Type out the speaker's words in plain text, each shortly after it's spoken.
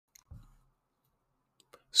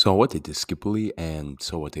Sawate discipuli and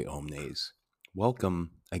sawate omnes.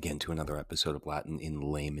 Welcome again to another episode of Latin in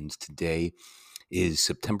Layman's. Today is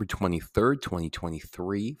September 23rd,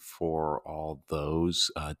 2023. For all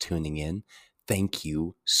those tuning in, thank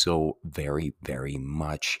you so very, very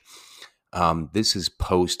much. This is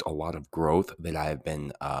post a lot of growth that I've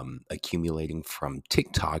been accumulating from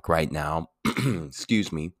TikTok right now.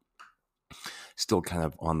 Excuse me. Still kind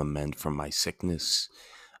of on the mend from my sickness.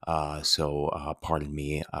 So pardon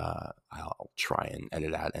me. I'll try and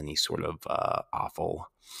edit out any sort of awful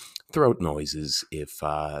throat noises if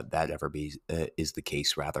that ever is the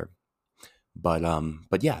case, rather. But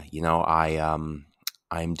yeah,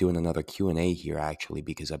 I'm doing another Q&A here actually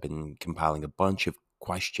because I've been compiling a bunch of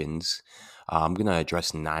questions. I'm gonna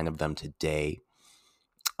address 9 of them today,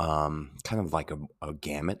 kind of like a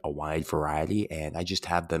gamut, a wide variety, and I just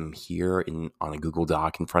have them here in on a Google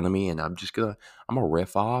Doc in front of me, and I'm gonna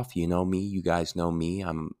riff off. You know me, you guys know me.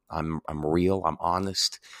 I'm real. I'm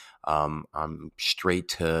honest. I'm straight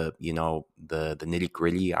to the nitty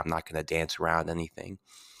gritty. I'm not gonna dance around anything,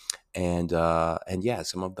 and yeah,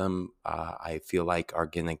 some of them I feel like are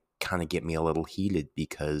gonna kind of get me a little heated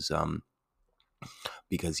because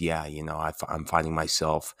yeah, I'm finding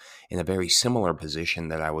myself in a very similar position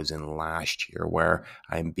that I was in last year, where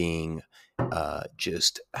I'm being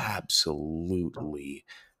just absolutely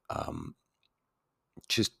um,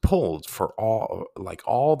 just pulled for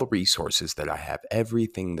all the resources that I have,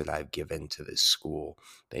 everything that I've given to this school.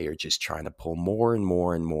 They are just trying to pull more and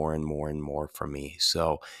more and more and more and more from me.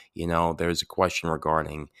 So there's a question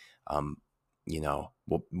regarding um,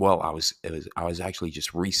 I was actually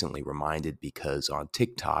just recently reminded because on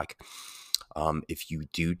TikTok, if you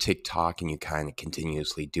do TikTok and you kind of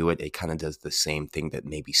continuously do it, it kind of does the same thing that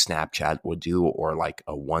maybe Snapchat would do, or like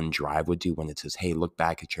a OneDrive would do when it says, hey, look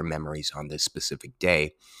back at your memories on this specific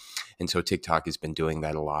day. And so TikTok has been doing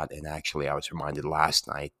that a lot. And actually, I was reminded last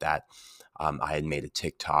night that I had made a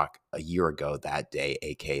TikTok a year ago that day,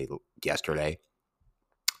 aka yesterday,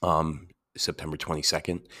 um, September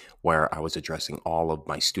 22nd, where I was addressing all of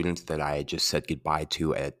my students that I had just said goodbye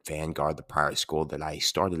to at Vanguard, the prior school that I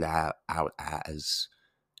started out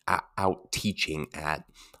teaching at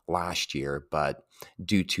last year, but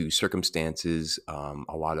due to circumstances,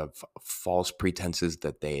 a lot of false pretenses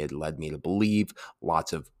that they had led me to believe,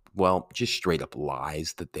 lots of, well, just straight up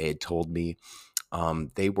lies that they had told me.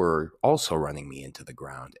 They were also running me into the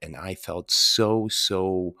ground, and I felt so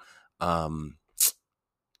um,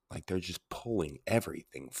 like they're just pulling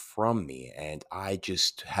everything from me, and I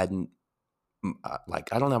just hadn't like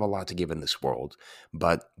I don't have a lot to give in this world,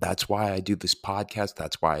 but that's why I do this podcast.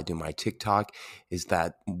 That's why I do my TikTok, is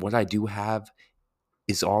that what I do have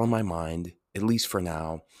is all in my mind, at least for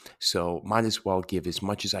now. So might as well give as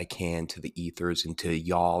much as I can to the ethers and to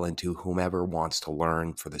y'all and to whomever wants to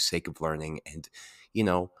learn for the sake of learning and, you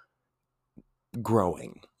know,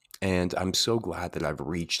 growing. And I'm so glad that I've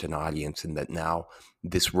reached an audience and that now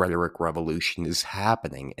this rhetoric revolution is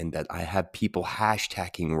happening and that I have people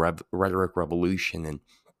hashtagging rhetoric revolution. And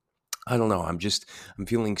I don't know, I'm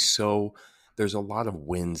feeling so, there's a lot of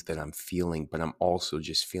wins that I'm feeling, but I'm also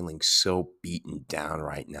just feeling so beaten down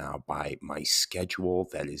right now by my schedule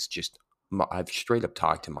that is just, I've straight up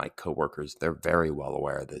talked to my coworkers. They're very well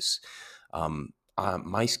aware of this.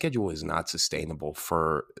 My schedule is not sustainable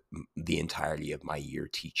for the entirety of my year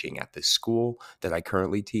teaching at this school that I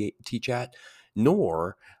currently teach at,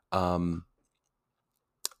 nor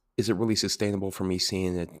is it really sustainable for me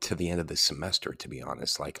seeing it to the end of the semester. To be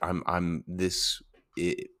honest, like I'm this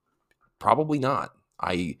it, probably not.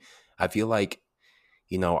 I feel like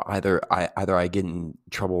either I get in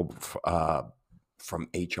trouble from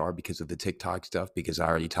HR because of the TikTok stuff, because I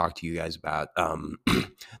already talked to you guys about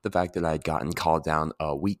the fact that I had gotten called down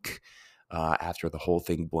a week after the whole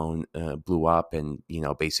thing blew up, and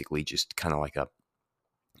basically just kind of like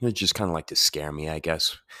just kind of like to scare me, I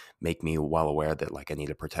guess, make me well aware that like I need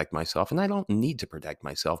to protect myself, and I don't need to protect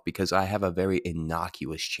myself because I have a very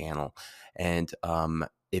innocuous channel, and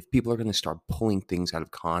if people are going to start pulling things out of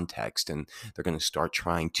context and they're going to start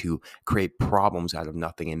trying to create problems out of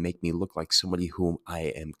nothing and make me look like somebody whom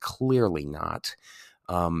I am clearly not,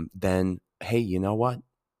 then hey, you know what?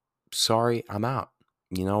 Sorry, I'm out.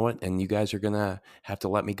 You know what? And you guys are going to have to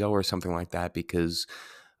let me go or something like that because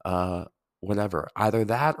uh, whatever, either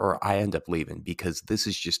that or I end up leaving because this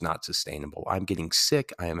is just not sustainable. I'm getting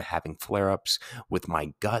sick. I am having flare ups with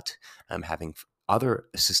my gut. I'm having other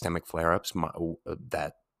systemic flare ups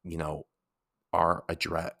that, you know, are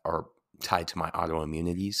tied to my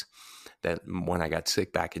autoimmunities that when I got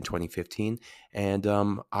sick back in 2015. And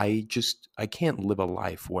I can't live a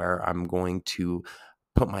life where I'm going to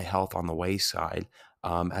put my health on the wayside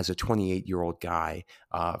as a 28-year-old guy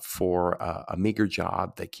for a meager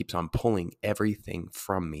job that keeps on pulling everything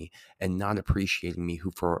from me and not appreciating me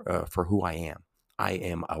for who I am. I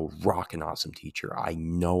am a rockin' awesome teacher. I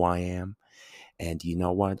know I am. And you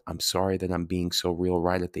know what? I'm sorry that I'm being so real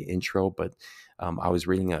right at the intro, but I was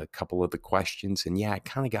reading a couple of the questions, and yeah, it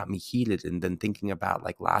kind of got me heated. And then thinking about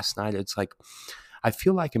like last night, it's like I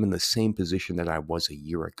feel like I'm in the same position that I was a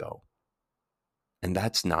year ago. And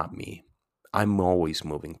that's not me. I'm always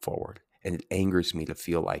moving forward. And it angers me to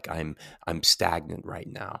feel like I'm stagnant right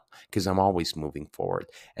now because I'm always moving forward.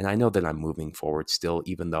 And I know that I'm moving forward still,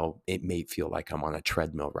 even though it may feel like I'm on a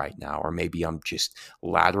treadmill right now, or maybe I'm just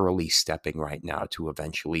laterally stepping right now to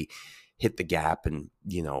eventually hit the gap and,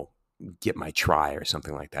 get my try or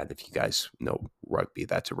something like that. If you guys know rugby,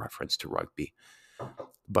 that's a reference to rugby.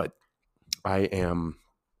 But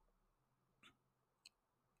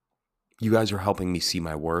you guys are helping me see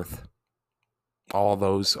my worth. All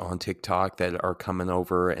those on TikTok that are coming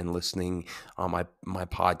over and listening on my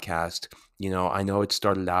podcast. I know it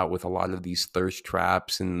started out with a lot of these thirst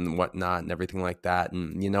traps and whatnot and everything like that.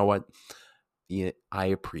 And you know what? Yeah, I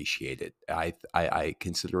appreciate it. I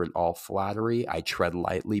consider it all flattery. I tread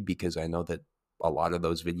lightly because I know that a lot of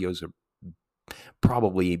those videos are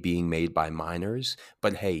probably being made by minors.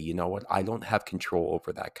 But hey, you know what? I don't have control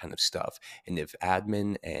over that kind of stuff. And if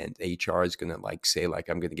admin and HR is going to say I'm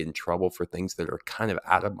going to get in trouble for things that are kind of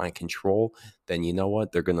out of my control, then you know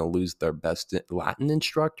what? They're going to lose their best Latin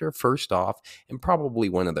instructor first off, and probably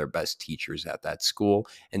one of their best teachers at that school,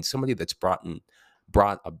 and somebody that's brought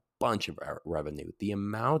a bunch of revenue. The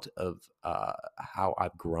amount of how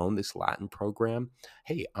I've grown this Latin program.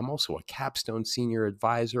 Hey, I'm also a capstone senior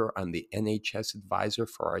advisor. I'm the NHS advisor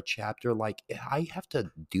for our chapter. I have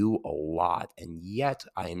to do a lot, and yet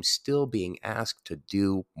I am still being asked to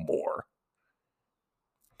do more.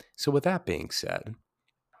 So with that being said,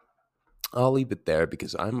 I'll leave it there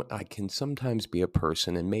because I can sometimes be a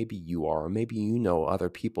person, and maybe you are, or maybe you know other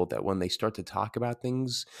people that when they start to talk about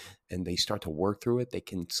things and they start to work through it, they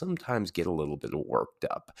can sometimes get a little bit worked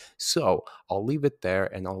up. So I'll leave it there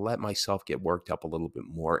and I'll let myself get worked up a little bit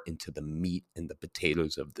more into the meat and the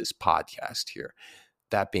potatoes of this podcast here.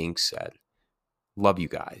 That being said, love you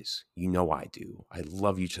guys. You know I do. I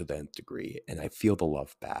love you to the nth degree, and I feel the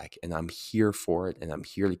love back, and I'm here for it, and I'm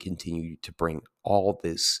here to continue to bring all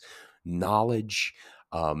this knowledge,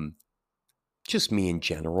 just me in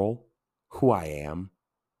general, who I am,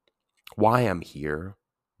 why I'm here,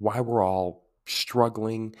 why we're all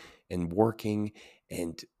struggling and working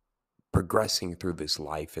and progressing through this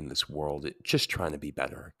life in this world, just trying to be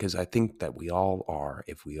better, because I think that we all are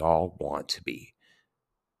if we all want to be.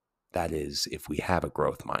 That is, if we have a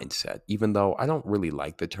growth mindset, even though I don't really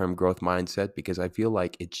like the term growth mindset because I feel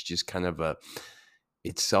like it's just kind of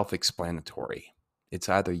it's self-explanatory. It's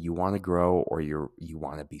either you want to grow or you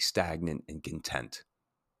want to be stagnant and content.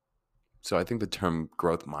 So I think the term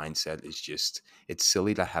growth mindset is it's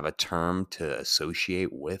silly to have a term to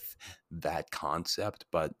associate with that concept,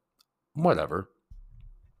 but whatever.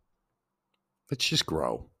 Let's just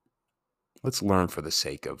grow. Let's learn for the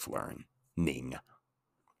sake of learning.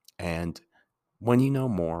 And when you know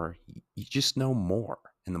more, you just know more.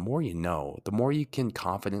 And the more you know, the more you can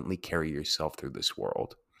confidently carry yourself through this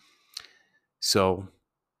world. So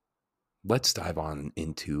let's dive on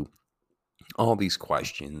into all these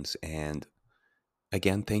questions. And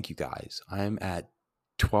again, thank you guys. I'm at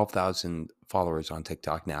 12,000 followers on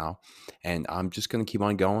TikTok now, and I'm just going to keep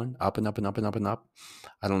on going up and up and up and up and up.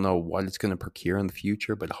 I don't know what it's going to procure in the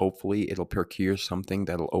future, but hopefully it'll procure something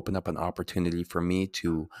that'll open up an opportunity for me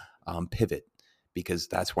to pivot, because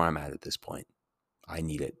that's where I'm at this point. I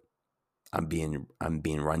need it. I'm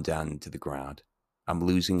being run down into the ground. I'm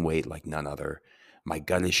losing weight like none other. My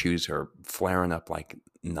gut issues are flaring up like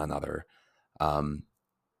none other. And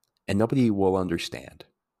nobody will understand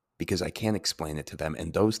because I can't explain it to them.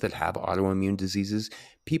 And those that have autoimmune diseases,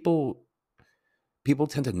 people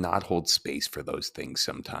tend to not hold space for those things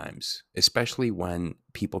sometimes, especially when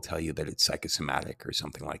people tell you that it's psychosomatic or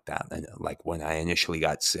something like that. And like when I initially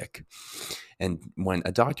got sick, and when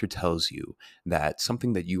a doctor tells you that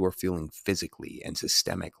something that you are feeling physically and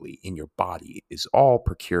systemically in your body is all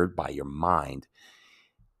procured by your mind,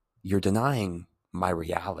 you're denying my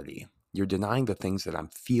reality. You're denying the things that I'm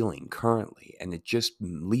feeling currently, and it just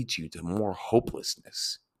leads you to more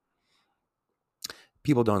hopelessness.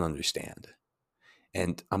 People don't understand.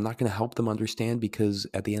 And I'm not going to help them understand because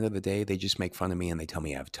at the end of the day, they just make fun of me and they tell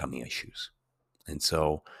me I have tummy issues. And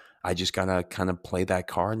so I just got to kind of play that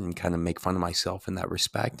card and kind of make fun of myself in that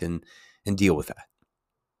respect and deal with that.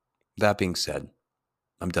 That being said,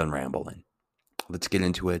 I'm done rambling. Let's get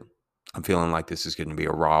into it. I'm feeling like this is going to be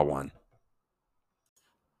a raw one.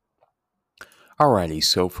 Alrighty,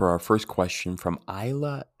 so for our first question from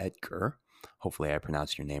Isla Edgar, hopefully I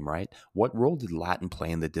pronounced your name right. What role did Latin play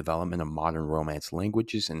in the development of modern Romance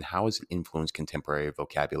languages, and how has it influenced contemporary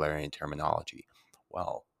vocabulary and terminology?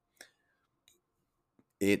 Well,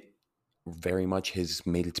 it very much has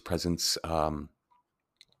made its presence.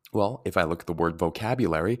 Well, if I look at the word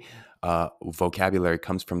vocabulary, vocabulary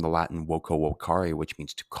comes from the Latin voco vocare, which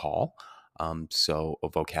means to call. So a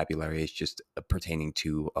vocabulary is just pertaining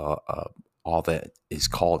to all that is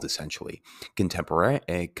called, essentially. Contemporary,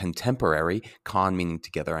 con meaning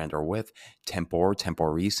together and or with, tempor,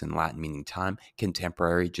 temporis in Latin meaning time.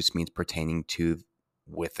 Contemporary just means pertaining to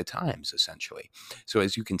with the times, essentially. So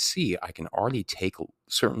as you can see, I can already take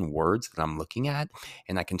certain words that I'm looking at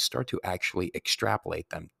and I can start to actually extrapolate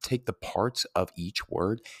them, take the parts of each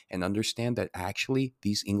word and understand that actually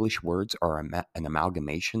these English words are an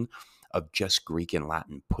amalgamation of just Greek and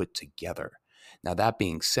Latin put together. Now, that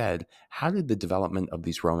being said, how did the development of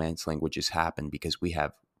these Romance languages happen? Because we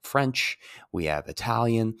have French, we have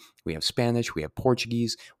Italian, we have Spanish, we have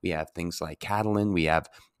Portuguese, we have things like Catalan, we have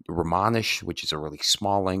Romanish, which is a really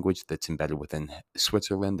small language that's embedded within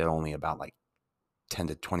Switzerland that only about like 10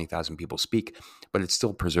 to 20,000 people speak, but it's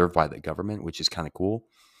still preserved by the government, which is kind of cool.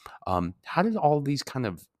 How did all of these kind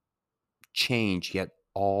of change, yet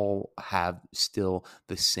all have still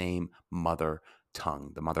the same mother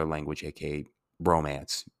tongue, the mother language, aka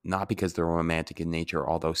Romance? Not because they're romantic in nature,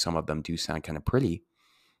 although some of them do sound kind of pretty.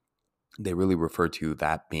 They really refer to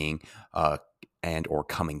that being and or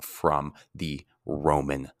coming from the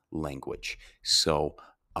Roman language. So,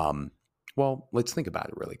 um, well, let's think about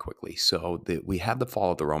it really quickly. So we have the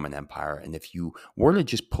fall of the Roman Empire, and if you were to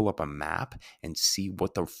just pull up a map and see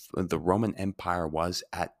what the Roman Empire was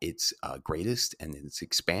at its greatest and its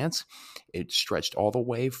expanse, it stretched all the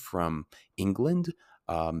way from England,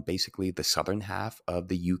 basically the southern half of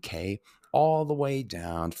the UK, all the way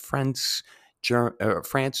down France,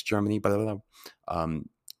 Germany, blah, blah, blah,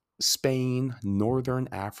 Spain, Northern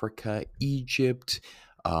Africa, Egypt,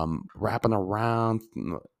 wrapping around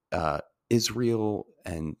Israel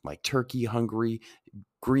and like Turkey, Hungary,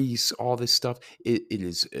 Greece, all this stuff. It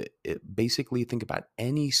is basically think about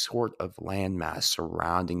any sort of landmass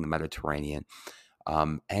surrounding the Mediterranean.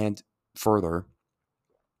 And further,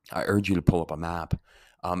 I urge you to pull up a map.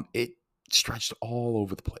 It stretched all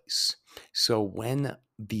over the place. So when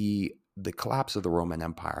the collapse of the Roman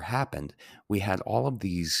Empire happened, we had all of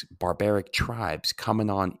these barbaric tribes coming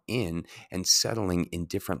on in and settling in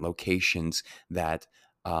different locations that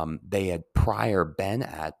they had prior been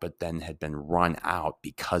at, but then had been run out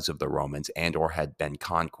because of the Romans and or had been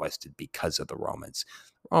conquested because of the Romans.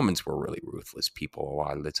 Romans were really ruthless people a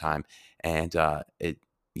lot of the time, and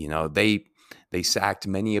they sacked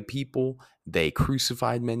many a people. They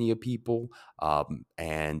crucified many a people,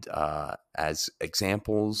 and as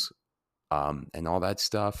examples, and all that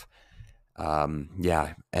stuff.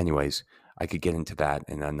 Yeah. Anyways, I could get into that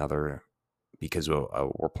in another because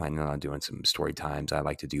we're planning on doing some story times. I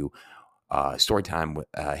like to do story time,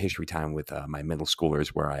 history time with my middle schoolers,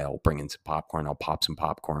 where I'll bring in some popcorn. I'll pop some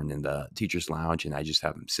popcorn in the teacher's lounge, and I just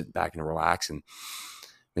have them sit back and relax. And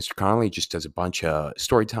Mr. Connolly just does a bunch of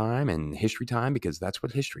story time and history time because that's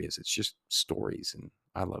what history is. It's just stories, and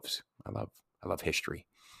I love history.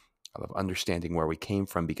 I love understanding where we came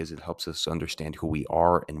from because it helps us understand who we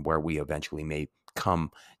are and where we eventually may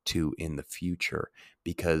come to in the future.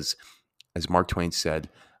 Because, as Mark Twain said,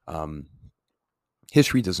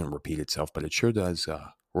 history doesn't repeat itself, but it sure does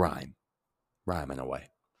rhyme in a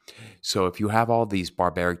way. So if you have all these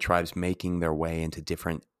barbaric tribes making their way into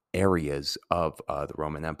different areas of the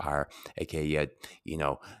Roman Empire, aka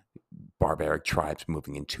barbaric tribes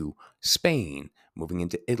moving into Spain, moving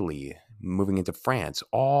into Italy, moving into France,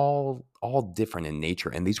 all different in nature.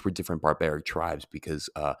 And these were different barbaric tribes because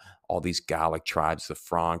all these Gallic tribes, the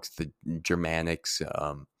Franks, the Germanics,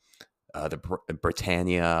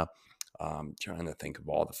 Britannia, trying to think of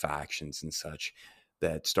all the factions and such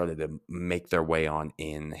that started to make their way on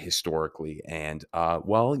in historically. And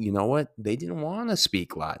well, you know what? They didn't want to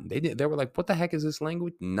speak Latin. They were like, what the heck is this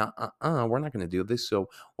language? Nah, we're not going to do this. So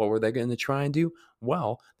what were they going to try and do?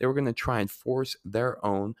 Well, they were going to try and force their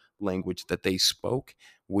own language that they spoke,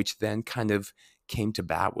 which then kind of came to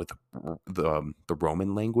bat with the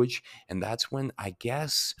Roman language. And that's when I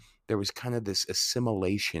guess there was kind of this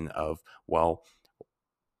assimilation of, well,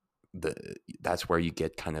 that's where you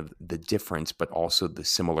get kind of the difference, but also the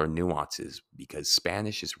similar nuances, because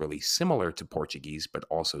Spanish is really similar to Portuguese, but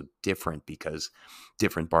also different because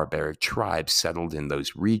different barbaric tribes settled in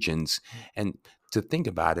those regions. And to think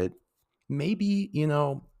about it, maybe,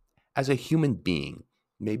 as a human being,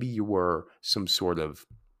 maybe you were some sort of,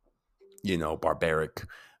 barbaric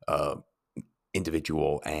uh,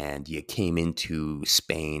 individual, and you came into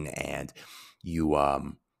Spain, and you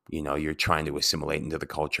you're trying to assimilate into the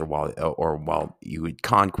culture while you had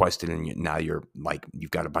conquested, and now you're like,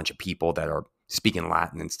 you've got a bunch of people that are speaking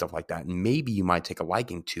Latin and stuff like that, and maybe you might take a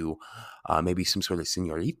liking to maybe some sort of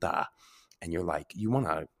senorita, and you're like, you want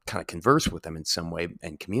to kind of converse with them in some way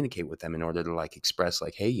and communicate with them in order to like express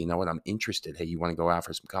like, hey, you know what, I'm interested, hey, you want to go out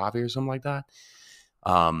for some coffee or something like that.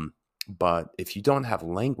 But if you don't have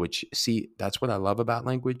language, see, that's what I love about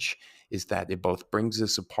language, is that it both brings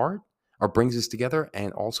us apart, or brings us together,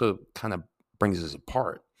 and also kind of brings us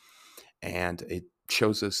apart. And it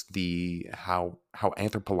shows us the how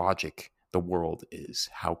anthropologic the world is,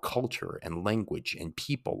 how culture and language and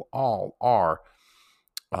people all are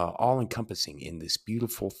all encompassing in this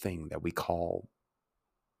beautiful thing that we call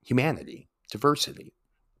humanity, diversity.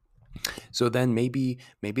 So then maybe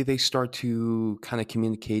they start to kind of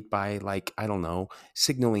communicate by, like, I don't know,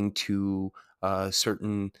 signaling to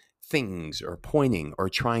certain things, or pointing, or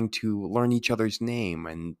trying to learn each other's name,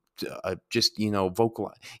 and just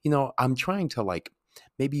vocal. I'm trying to, like,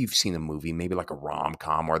 maybe you've seen a movie, maybe like a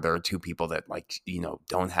rom-com, where there are two people that, like,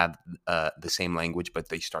 don't have the same language, but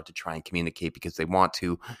they start to try and communicate because they want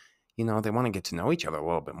to, they want to get to know each other a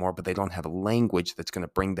little bit more, but they don't have a language that's going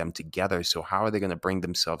to bring them together. So how are they going to bring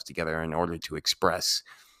themselves together in order to express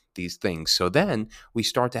these things? So then we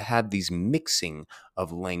start to have these mixing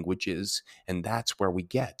of languages, and that's where we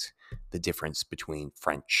get the difference between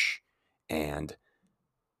French and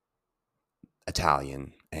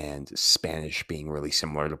Italian, and Spanish being really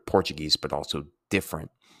similar to Portuguese, but also different.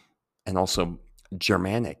 And also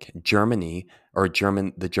Germanic. Germany, or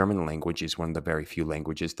German, the German language is one of the very few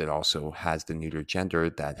languages that also has the neuter gender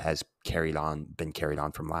that has been carried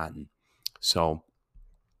on from Latin. So,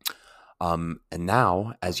 and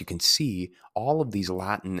now, as you can see, all of these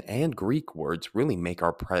Latin and Greek words really make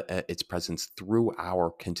its presence through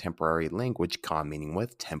our contemporary language. Con meaning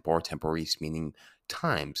with, tempor, temporis meaning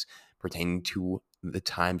times, pertaining to the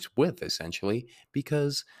times with, essentially,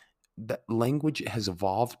 because the language has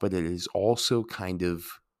evolved, but it is also kind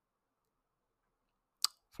of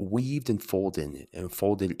weaved and folded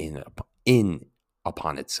in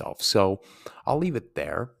upon itself. So I'll leave it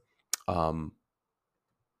there, um,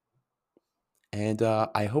 and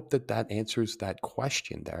I hope that answers that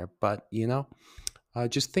question there. But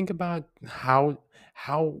just think about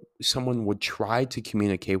how someone would try to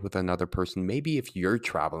communicate with another person. Maybe if you're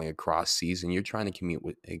traveling across seas and you're trying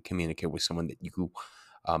to communicate with someone that you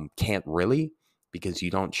can't really, because you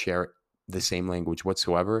don't share the same language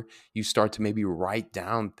whatsoever, you start to maybe write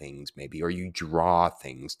down things, maybe, or you draw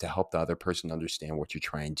things to help the other person understand what you're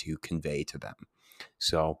trying to convey to them.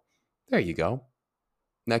 So there you go.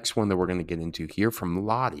 Next one that we're going to get into here from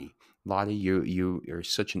Lottie. Lottie, you're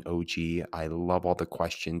such an OG. I love all the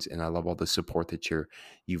questions, and I love all the support that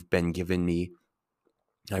you've been giving me.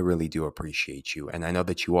 I really do appreciate you, and I know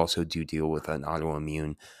that you also do deal with an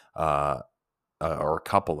autoimmune, or a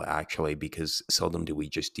couple, actually, because seldom do we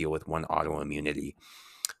just deal with one autoimmunity.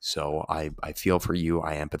 So I feel for you.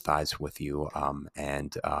 I empathize with you,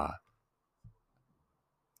 and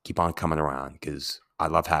keep on coming around, because I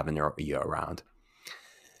love having you around.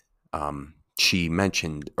 She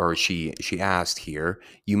mentioned, or she asked here,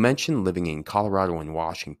 you mentioned living in Colorado and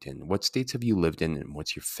Washington. What states have you lived in, and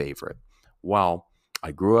what's your favorite? Well,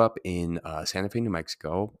 I grew up in Santa Fe, New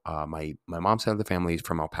Mexico. My mom's side of the family is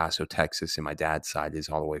from El Paso, Texas, and my dad's side is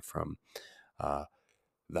all the way from uh,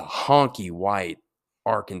 the honky white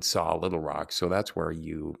Arkansas, Little Rock. So that's where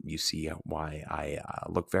you see why I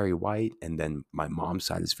look very white. And then my mom's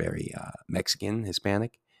side is very Mexican,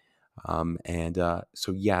 Hispanic.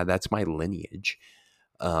 So yeah, that's my lineage.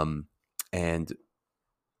 And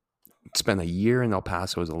spent a year in El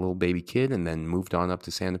Paso as a little baby kid, and then moved on up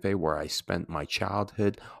to Santa Fe, where I spent my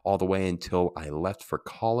childhood all the way until I left for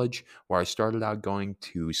college, where I started out going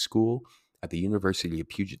to school at the University of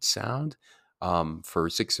Puget Sound for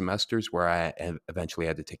 6 semesters, where I eventually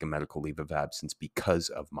had to take a medical leave of absence because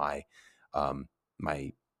of my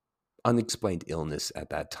unexplained illness at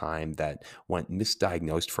that time that went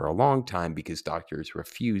misdiagnosed for a long time, because doctors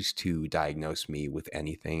refused to diagnose me with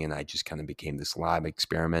anything, and I just kind of became this lab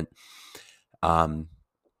experiment. And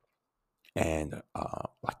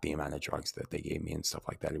like the amount of drugs that they gave me and stuff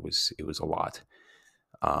like that, it was a lot.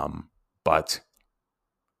 But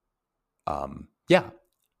yeah.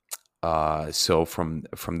 So from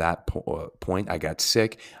that point, I got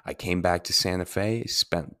sick. I came back to Santa Fe,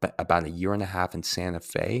 spent about a year and a half in Santa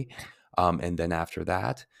Fe, and then after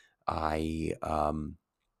that, I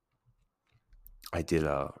did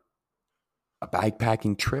a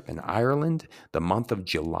backpacking trip in Ireland, the month of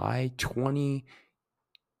July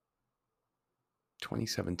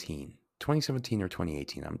 2017. 2017 or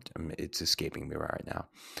 2018. It's escaping me right now.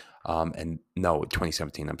 And no,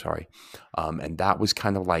 2017, I'm sorry. And that was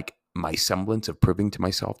kind of like my semblance of proving to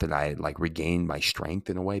myself that I had like regained my strength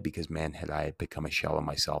in a way, because man, had I become a shell of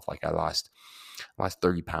myself. Like I lost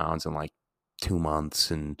 30 pounds in like 2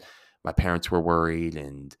 months, and my parents were worried.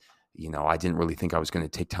 And, I didn't really think I was going to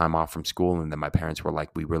take time off from school. And then my parents were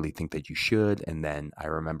like, we really think that you should. And then I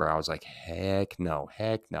remember I was like, heck no,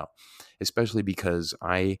 especially because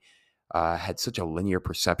I had such a linear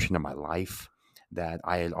perception of my life that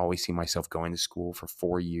I had always seen myself going to school for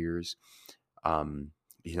 4 years.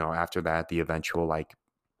 After that, the eventual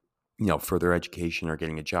further education or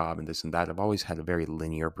getting a job and this and that. I've always had a very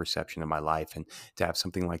linear perception of my life, and to have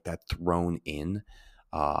something like that thrown in,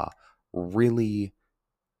 uh, really,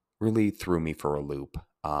 really threw me for a loop.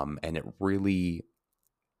 And it really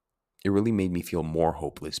made me feel more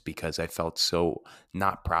hopeless, because I felt so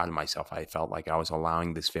not proud of myself. I felt like I was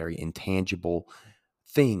allowing this very intangible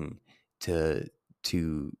thing to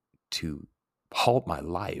to to halt my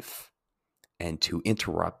life and to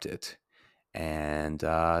interrupt it. And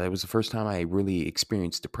it was the first time I really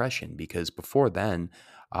experienced depression, because before then,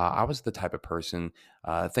 I was the type of person,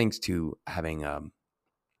 thanks to having a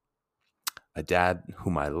dad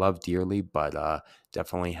whom I love dearly, but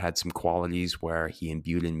definitely had some qualities where he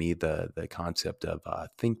imbued in me the concept of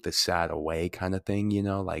think the sad away kind of thing,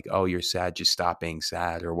 like, oh, you're sad, just stop being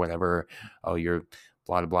sad, or whatever. Oh, you're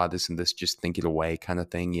blah, blah, blah, this and this, just think it away kind of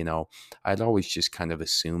thing. I'd always just kind of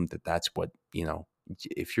assumed that that's what,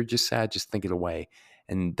 if you're just sad, just think it away.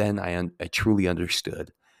 And then I truly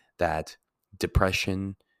understood that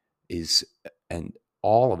depression is, and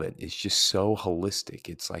all of it is just so holistic.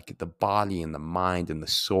 It's like the body and the mind and the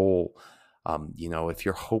soul. If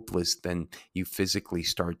you're hopeless, then you physically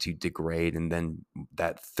start to degrade, and then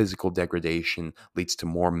that physical degradation leads to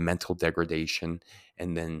more mental degradation,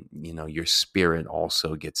 and then your spirit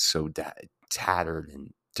also gets so tattered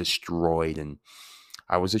and destroyed. And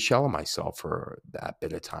I was a shell of myself for that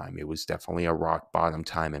bit of time. It was definitely a rock bottom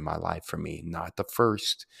time in my life for me. Not the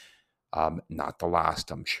first, not the last,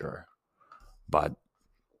 I'm sure, but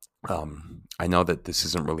I know that this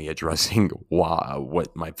isn't really addressing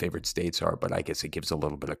what my favorite states are, but I guess it gives a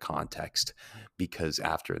little bit of context, because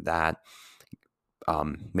after that,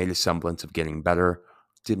 made a semblance of getting better,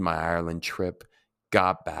 did my Ireland trip,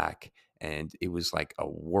 got back, and it was like a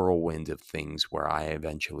whirlwind of things where I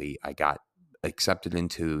got accepted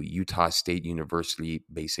into Utah State University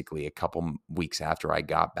basically a couple weeks after I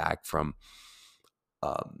got back from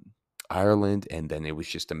um, Ireland, and then it was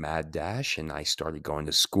just a mad dash, and I started going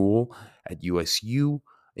to school at USU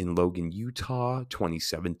in Logan, Utah,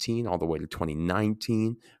 2017 all the way to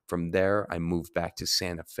 2019. From there, I moved back to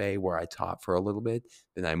Santa Fe, where I taught for a little bit.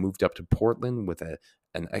 Then I moved up to Portland with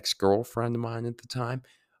an ex-girlfriend of mine at the time.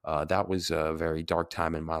 That was a very dark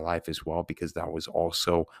time in my life as well, because that was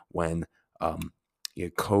also when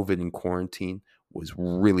COVID and quarantine was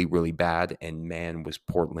really, really bad. And man, was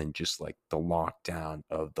Portland just like the lockdown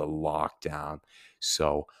of the lockdown.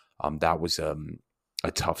 So that was a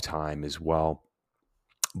tough time as well.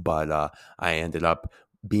 But I ended up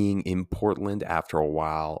being in Portland after a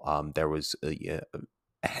while. There was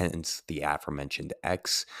hence the aforementioned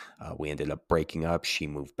ex. We ended up breaking up. She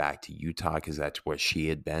moved back to Utah because that's where she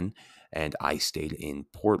had been. And I stayed in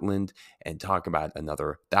Portland. And talk about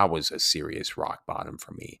that was a serious rock bottom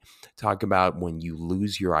for me. Talk about when you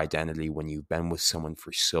lose your identity, when you've been with someone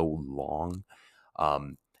for so long,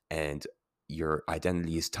 and your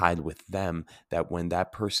identity is tied with them, that when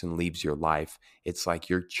that person leaves your life, it's like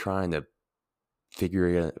you're trying to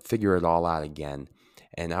figure it all out again.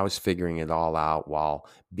 And I was figuring it all out while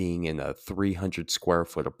being in a 300 square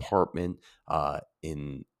foot apartment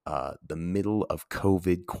in the middle of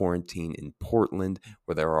COVID quarantine in Portland,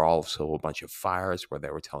 where there were also a bunch of fires, where they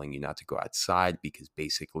were telling you not to go outside because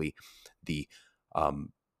basically the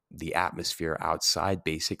um, the atmosphere outside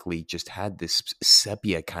basically just had this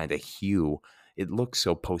sepia kind of hue. It looked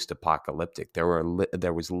so post-apocalyptic.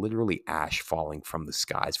 There was literally ash falling from the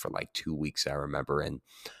skies for like 2 weeks, I remember, in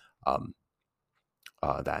um,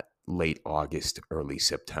 that late August, early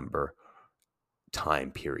September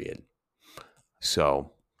time period.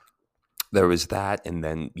 So there was that. And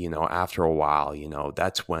then, after a while,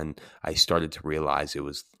 that's when I started to realize it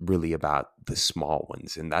was really about the small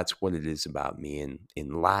ones. And that's what it is about me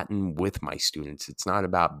in Latin with my students. It's not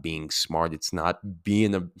about being smart. It's not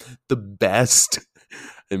being the best.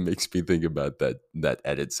 It makes me think about that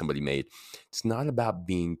edit somebody made. It's not about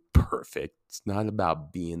being perfect. It's not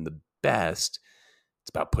about being the best. It's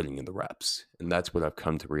about putting in the reps. And that's what I've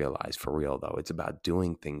come to realize for real, though. It's about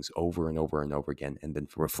doing things over and over and over again and then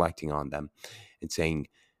reflecting on them and saying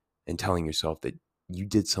and telling yourself that you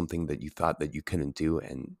did something that you thought that you couldn't do,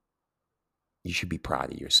 and you should be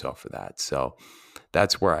proud of yourself for that. So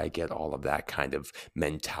that's where I get all of that kind of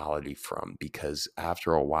mentality from, because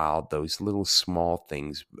after a while, those little small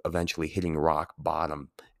things eventually hitting rock bottom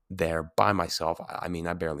there by myself. I mean,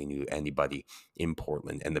 I barely knew anybody in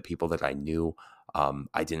Portland, and the people that I knew,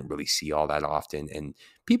 I didn't really see all that often, and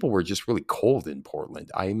people were just really cold in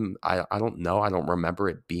Portland. I don't know. I don't remember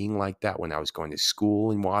it being like that when I was going to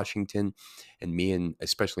school in Washington, and me and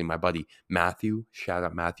especially my buddy Matthew, shout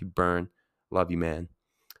out Matthew Byrne, love you, man.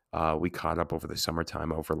 We caught up over the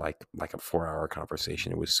summertime over like a 4 hour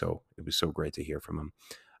conversation. It was so great to hear from him.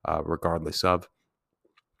 Regardless of,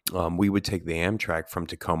 we would take the Amtrak from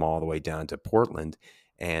Tacoma all the way down to Portland,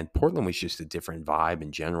 and Portland was just a different vibe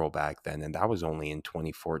in general back then. And that was only in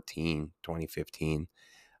 2014, 2015.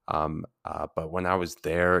 But when I was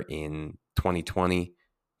there in 2020,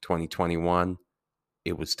 2021,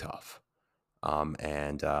 it was tough.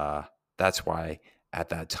 And that's why at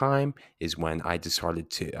that time is when I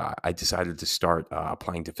decided to start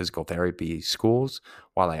applying to physical therapy schools,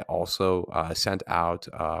 while I also sent out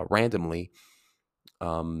randomly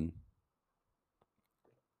um,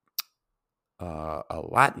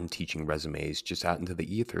 Latin teaching resumes just out into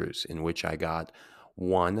the ethers, in which I got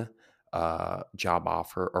one job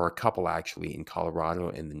offer, or a couple actually, in Colorado,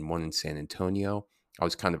 and then one in San Antonio. I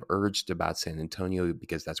was kind of urged about San Antonio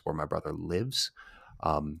because that's where my brother lives.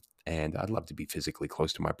 And I'd love to be physically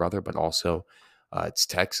close to my brother, but also it's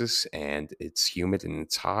Texas and it's humid and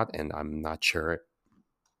it's hot, and I'm not sure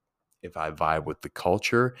if I vibe with the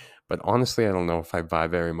culture. But honestly, I don't know if I vibe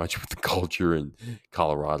very much with the culture in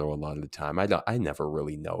Colorado a lot of the time. I never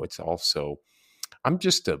really know. It's also, I'm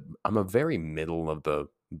a very middle of the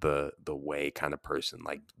way kind of person.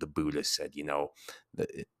 Like the Buddha said,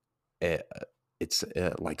 the, uh, it's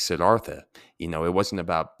like Siddhartha. It wasn't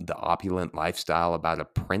about the opulent lifestyle, about a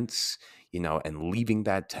prince, and leaving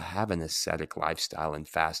that to have an ascetic lifestyle and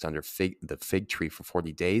fast under the fig tree for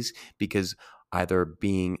 40 days, because either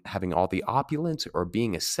having all the opulence or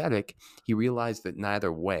being ascetic, he realized that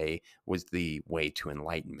neither way was the way to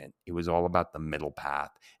enlightenment. It was all about the middle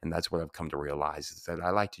path. And that's what I've come to realize, is that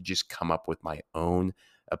I like to just come up with my own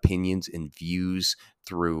opinions and views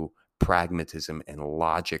through pragmatism and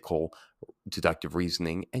logical deductive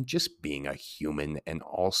reasoning, and just being a human, and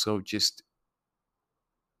also just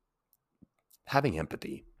having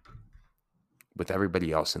empathy with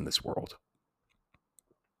everybody else in this world.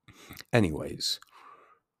 Anyways,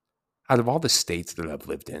 out of all the states that I've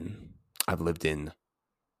lived in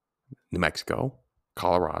New Mexico,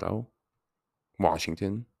 Colorado,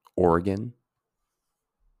 Washington, Oregon.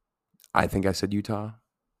 I think I said Utah.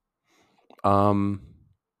 Um,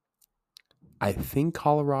 I think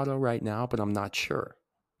Colorado right now, but I'm not sure,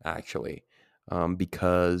 actually,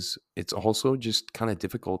 because it's also just kind of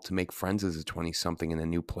difficult to make friends as a 20 something in a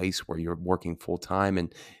new place where you're working full time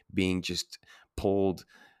and being just pulled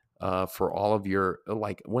for all of your,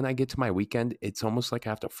 like, when I get to my weekend, it's almost like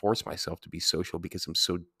I have to force myself to be social because I'm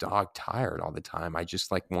so dog tired all the time. I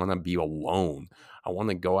just like want to be alone. I want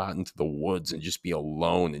to go out into the woods and just be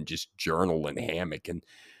alone and just journal and hammock and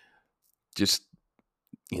just,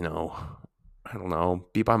 you know, I don't know,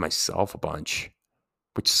 be by myself a bunch,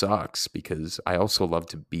 which sucks because I also love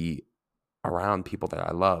to be around people that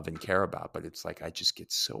I love and care about. But it's like I just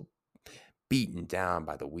get so beaten down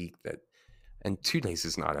by the week and 2 days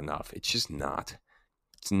is not enough. It's just not.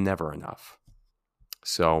 It's never enough.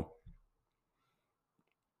 So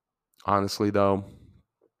honestly, though,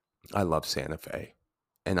 I love Santa Fe.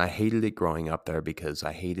 And I hated it growing up there because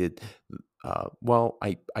I hated,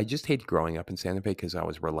 I just hated growing up in Santa Fe because I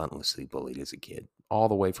was relentlessly bullied as a kid, all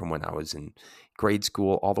the way from when I was in grade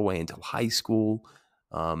school, all the way until high school.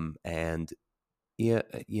 And yeah,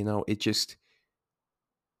 it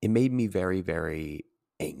made me very, very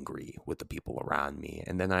angry with the people around me.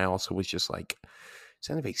 And then I also was just like,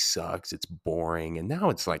 Santa Fe sucks. It's boring. And now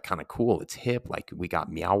it's like kind of cool. It's hip. Like we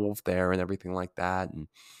got Meow Wolf there and everything like that. And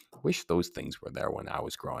I wish those things were there when I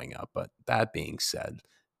was growing up. But that being said,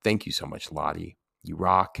 thank you so much, Lottie. You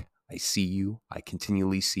rock. I see you. I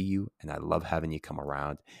continually see you. And I love having you come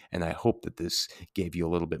around. And I hope that this gave you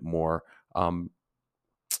a little bit more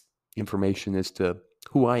information as to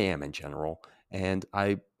who I am in general. And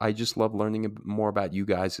I just love learning more about you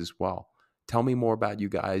guys as well. Tell me more about you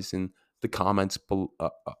guys in the comments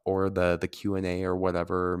or the Q&A or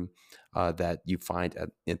whatever that you find at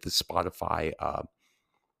the Spotify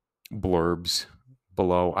blurbs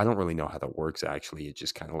below. I don't really know how that works, actually. It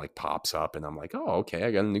just kind of like pops up, and I'm like, oh, okay,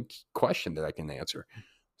 I got a new question that I can answer.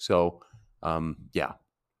 So, yeah,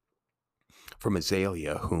 from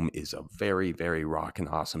Azalea, whom is a very, very rock and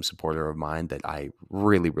awesome supporter of mine that I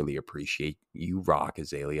really, really appreciate. You rock,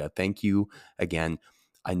 Azalea. Thank you again.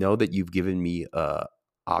 I know that you've given me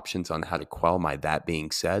options on how to quell my that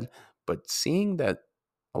being said, but seeing that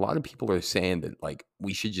a lot of people are saying that like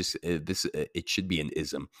we should just it should be an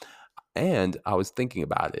ism, and I was thinking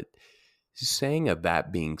about it. Saying a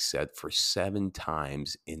that being said for 7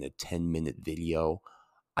 times in a 10-minute video,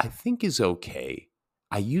 I think is okay.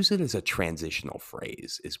 I use it as a transitional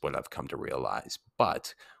phrase, is what I've come to realize.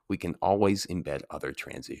 But we can always embed other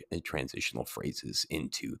transitional phrases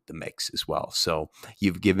into the mix as well. So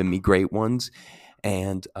you've given me great ones.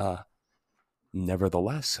 And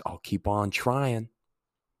nevertheless, I'll keep on trying.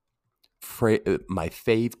 My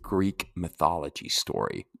fave Greek mythology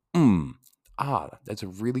story. That's a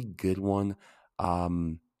really good one.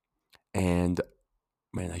 Um, and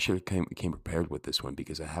man, I should have came prepared with this one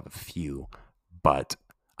because I have a few. But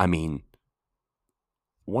I mean,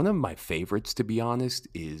 one of my favorites, to be honest,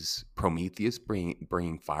 is Prometheus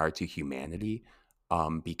bringing fire to humanity.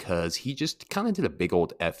 Because he just kind of did a big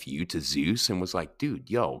old fu to Zeus and was like, "Dude,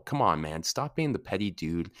 yo, come on, man, stop being the petty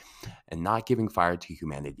dude and not giving fire to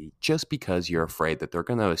humanity just because you're afraid that they're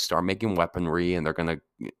gonna start making weaponry and they're gonna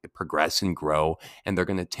progress and grow and they're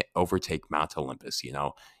gonna overtake Mount Olympus." You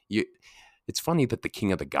know, you. It's funny that the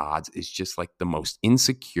king of the gods is just like the most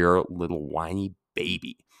insecure little whiny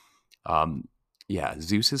baby. Um, yeah,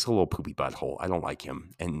 Zeus is a little poopy butthole. I don't like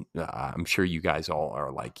him, and I'm sure you guys all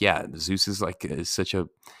are like, yeah, Zeus is like is such a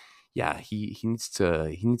yeah. He needs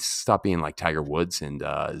to stop being like Tiger Woods and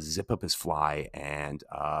zip up his fly, and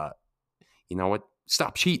you know what?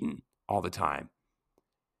 Stop cheating all the time.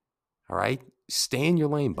 All right, stay in your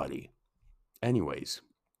lane, buddy. Anyways,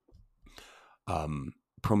 um,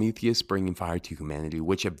 Prometheus bringing fire to humanity,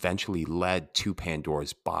 which eventually led to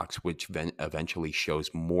Pandora's box, which eventually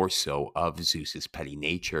shows more so of Zeus's petty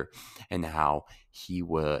nature and how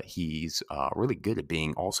he's really good at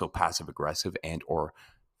being also passive aggressive and or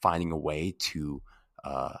finding a way to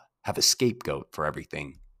have a scapegoat for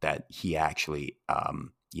everything that he actually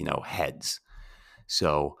heads.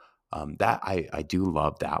 So that I do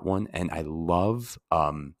love that one, and I love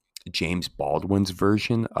James Baldwin's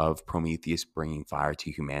version of Prometheus bringing fire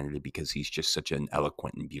to humanity because he's just such an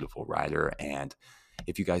eloquent and beautiful writer. And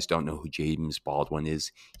if you guys don't know who James Baldwin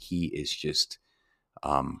is, he is just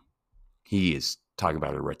he is talking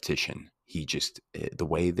about a rhetorician. He just the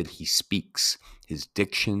way that he speaks, his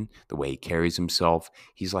diction, the way he carries himself,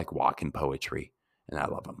 he's like walking poetry, and I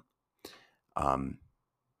love him.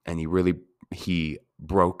 And he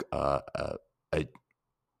broke a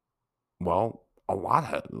well a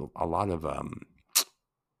lot of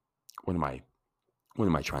what am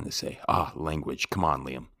I trying to say? Language. Come on,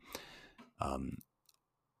 Liam.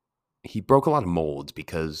 He broke a lot of molds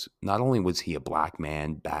because not only was he a black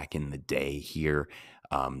man back in the day here,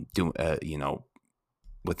 doing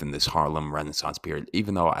within this Harlem Renaissance period,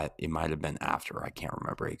 even though it might have been after, I can't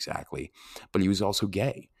remember exactly, but he was also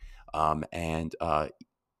gay, and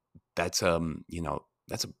that's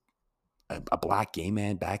that's a black gay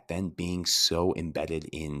man back then being so embedded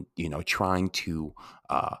in trying to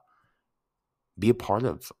be a part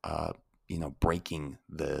of breaking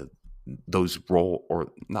those role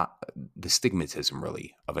or not the stigmatism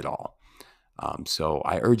really of it all. So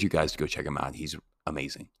I urge you guys to go check him out. He's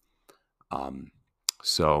amazing.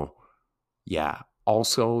 So yeah.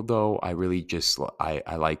 Also, though, I really just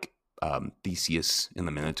I like Theseus in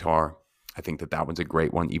the Minotaur. I think that one's a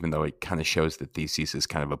great one, even though it kind of shows that Theseus is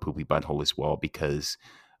kind of a poopy butthole as well, because,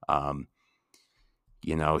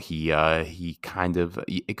 he kind of,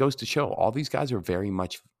 it goes to show all these guys are very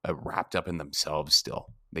much wrapped up in themselves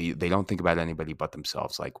still. They don't think about anybody but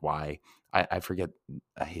themselves. Like why, I forget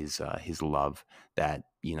his love that,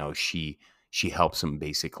 she helps him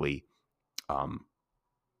basically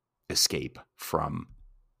escape from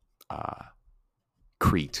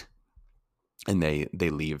Crete. And they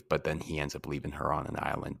leave, but then he ends up leaving her on an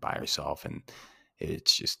island by herself, and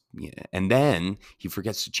it's just and then he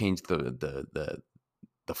forgets to change the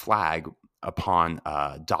flag upon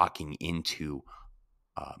docking into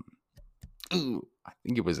I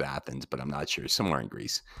think it was Athens, but I'm not sure, somewhere in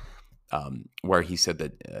Greece, where he said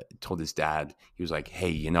that told his dad, he was like, hey,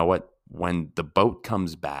 you know what, when the boat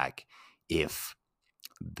comes back, if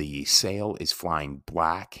the sail is flying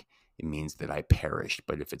black, it means that I perished.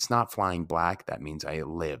 But if it's not flying black, that means I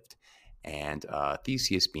lived. And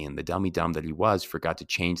Theseus, being the dummy dumb that he was, forgot to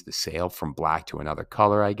change the sail from black to another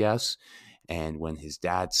color, I guess. And when his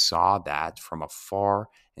dad saw that from afar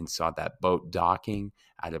and saw that boat docking,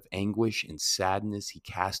 out of anguish and sadness, he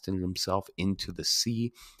casted himself into the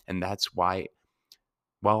sea. And that's why,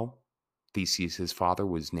 well, Theseus, his father,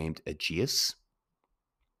 was named Aegeus.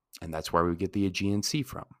 And that's where we get the Aegean Sea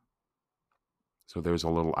from. So there's a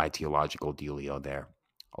little ideological dealio there.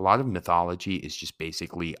 A lot of mythology is just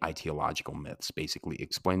basically ideological myths, basically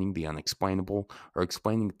explaining the unexplainable or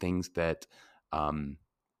explaining things that um,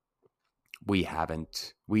 we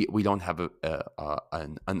don't have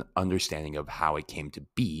an understanding of how it came to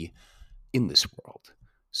be in this world.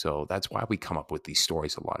 So that's why we come up with these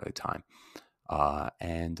stories a lot of the time.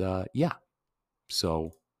 Yeah,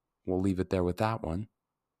 so we'll leave it there with that one.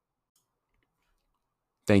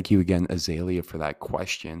 Thank you again, Azalea, for that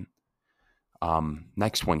question.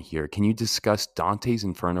 Next one here. Can you discuss Dante's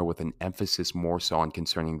Inferno with an emphasis more so on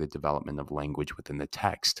concerning the development of language within the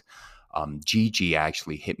text? Gigi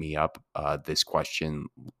actually hit me up this question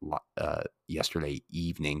yesterday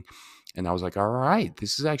evening, and I was like, all right,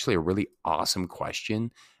 this is actually a really awesome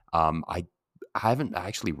question. I haven't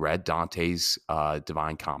actually read Dante's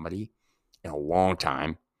Divine Comedy in a long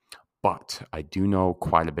time, but I do know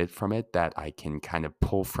quite a bit from it that I can kind of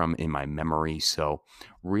pull from in my memory. So,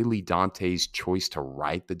 really, Dante's choice to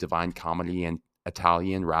write the Divine Comedy in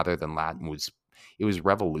Italian rather than Latin was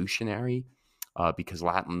revolutionary because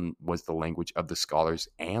Latin was the language of the scholars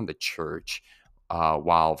and the church,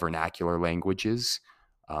 while vernacular languages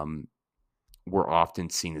um, were often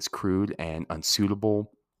seen as crude and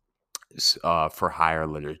unsuitable for higher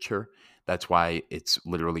literature. That's why it's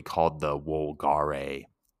literally called the Volgare.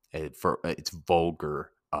 It's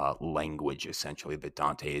vulgar language, essentially, that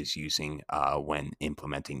Dante is using when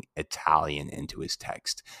implementing Italian into his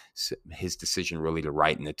text. So his decision really to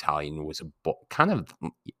write in Italian was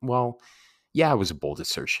it was a bold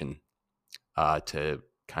assertion to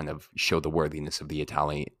kind of show the worthiness of the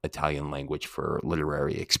Italian language for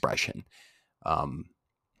literary expression. Um,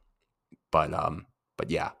 but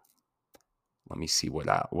yeah, let me see what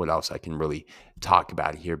else I can really talk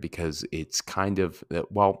about here, because it's kind of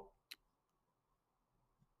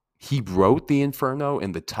he wrote the Inferno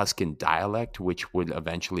in the Tuscan dialect, which would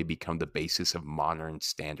eventually become the basis of modern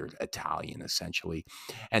standard Italian, essentially.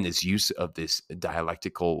 And his use of this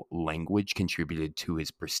dialectical language contributed to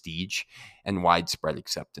his prestige and widespread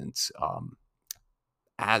acceptance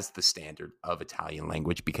as the standard of Italian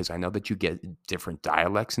language, because I know that you get different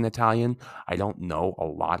dialects in Italian. I don't know a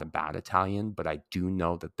lot about Italian, but I do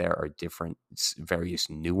know that there are different various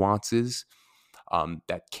nuances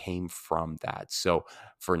that came from that. So,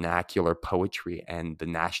 vernacular poetry and the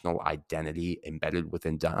national identity embedded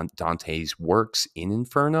within Dante's works in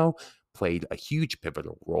Inferno played a huge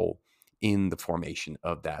pivotal role in the formation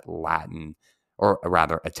of that Latin, or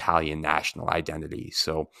rather Italian, national identity.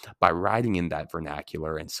 So, by writing in that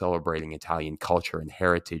vernacular and celebrating Italian culture and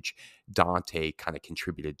heritage, Dante kind of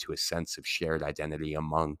contributed to a sense of shared identity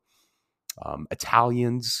among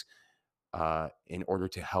Italians, in order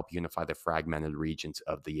to help unify the fragmented regions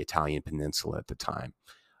of the Italian peninsula at the time.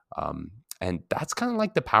 And that's kind of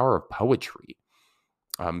like the power of poetry.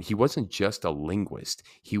 He wasn't just a linguist,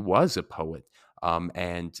 he was a poet,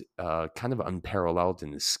 and kind of unparalleled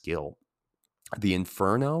in his skill. The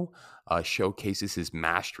Inferno showcases his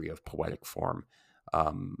mastery of poetic form,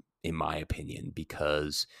 in my opinion,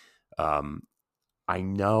 because um, I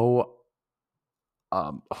know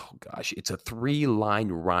it's a 3-line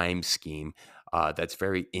rhyme scheme that's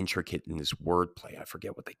very intricate in this wordplay. I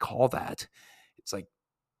forget what they call that. It's like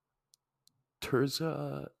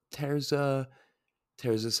Terza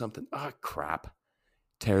something. Ah, crap.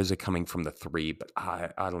 Terza coming from the 3, but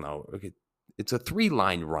I don't know. Okay. It's a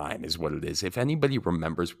 3-line rhyme is what it is. If anybody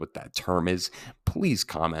remembers what that term is, please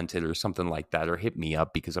comment it or something like that, or hit me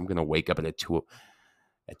up, because I'm going to wake up at 2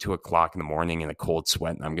 o'clock in the morning in a cold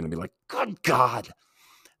sweat, and I'm going to be like, good God,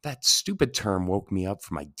 that stupid term woke me up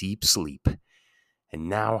from my deep sleep. And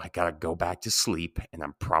now I got to go back to sleep, and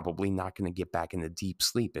I'm probably not going to get back into deep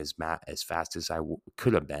sleep as fast as I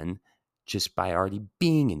could have been just by already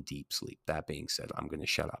being in deep sleep. That being said, I'm going to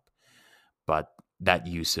shut up. But that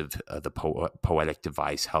use of the poetic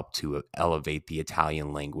device helped to elevate the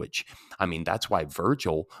Italian language. I mean, that's why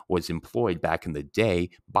Virgil was employed back in the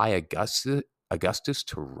day by Augustus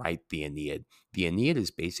to write the Aeneid. The Aeneid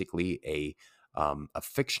is basically a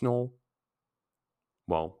fictional,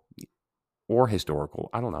 or historical,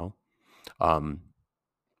 I don't know, um,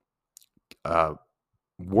 uh,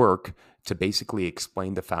 work to basically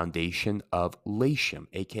explain the foundation of Latium,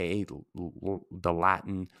 aka the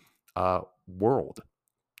Latin world,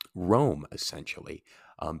 Rome, essentially.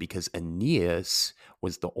 because Aeneas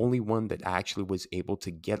was the only one that actually was able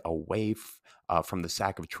to get away from the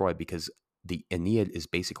sack of Troy, because the Aeneid is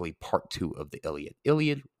basically part two of the Iliad.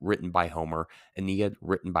 Iliad written by Homer, Aeneid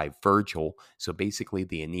written by Virgil. So basically,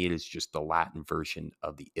 the Aeneid is just the Latin version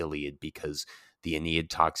of the Iliad, because the Aeneid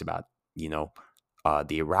talks about,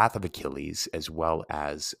 the wrath of Achilles, as well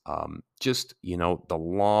as just, the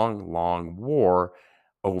long, long war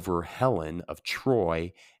over Helen of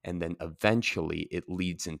Troy. And then eventually it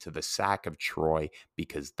leads into the sack of Troy,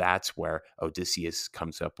 because that's where Odysseus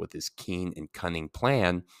comes up with his keen and cunning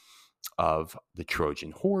plan of the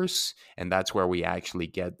Trojan horse, and that's where we actually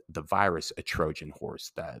get the virus, a Trojan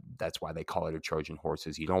horse. That's why they call it a Trojan horse.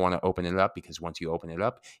 Is you don't want to open it up, because once you open it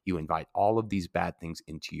up, you invite all of these bad things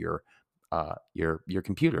into your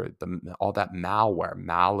computer. All that malware,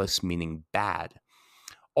 malice meaning bad.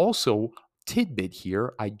 Also, tidbit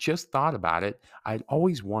here, I just thought about it. I'd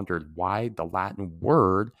always wondered why the Latin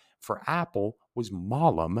word for apple was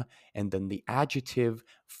malum, and then the adjective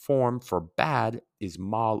form for bad is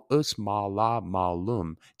malus, mala,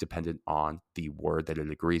 malum, dependent on the word that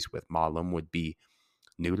it agrees with. Malum would be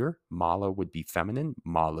neuter, mala would be feminine,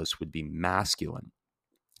 malus would be masculine.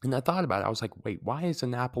 And I thought about it. I was like, wait, why is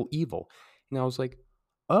an apple evil? And I was like,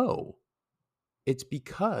 oh, it's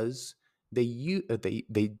because they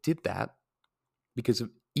did that because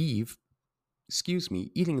of Eve,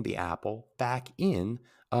 eating the apple back in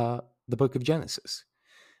the book of Genesis.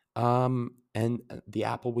 And the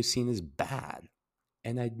apple was seen as bad.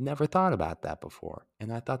 And I'd never thought about that before.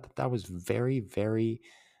 And I thought that was very, very,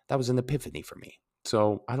 that was an epiphany for me.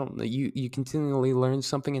 So I don't know, you continually learn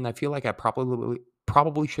something, and I feel like I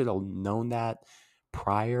probably should have known that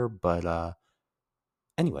prior, but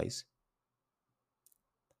anyways,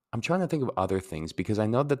 I'm trying to think of other things, because I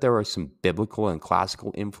know that there are some biblical and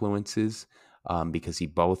classical influences, because he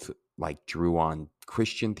both like drew on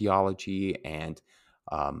Christian theology and,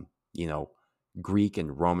 um, you know, Greek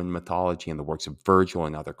and Roman mythology and the works of Virgil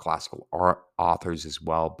and other classical authors as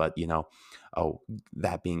well. But,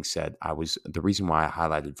 that being said, the reason why I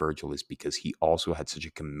highlighted Virgil is because he also had such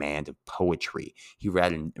a command of poetry. He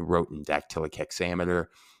wrote in dactylic hexameter,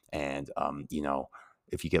 and,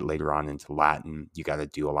 if you get later on into Latin, you got to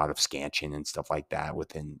do a lot of scansion and stuff like that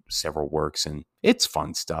within several works. And it's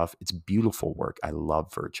fun stuff. It's beautiful work. I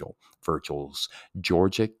love Virgil. Virgil's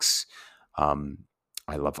Georgics.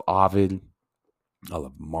 I love Ovid. I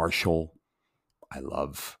love Martial. I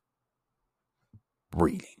love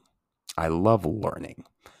reading. I love learning.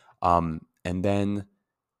 And then,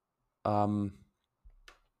 well,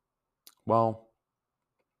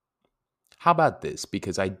 how about this?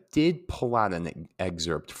 Because I did pull out an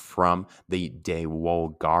excerpt from the De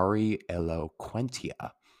Vulgari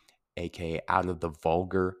Eloquentia, aka out of the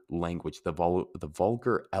vulgar language. The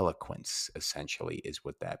vulgar eloquence, essentially, is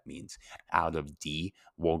what that means. Out of De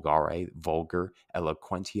Vulgare, vulgar,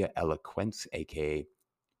 Eloquentia, eloquence, aka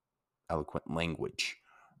eloquent language.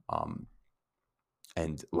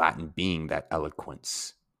 And Latin being that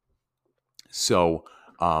eloquence. So,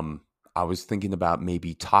 I was thinking about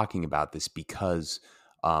maybe talking about this, because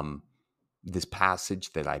this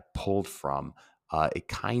passage that I pulled from, it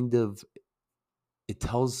tells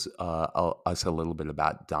us a little bit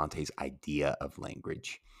about Dante's idea of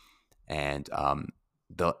language, and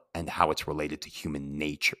how it's related to human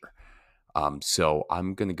nature. So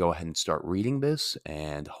I'm going to go ahead and start reading this,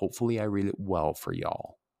 and hopefully I read it well for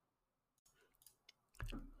y'all.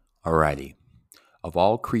 Alrighty. Of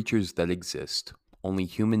all creatures that exist, only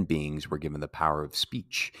human beings were given the power of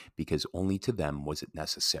speech, because only to them was it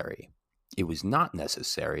necessary. It was not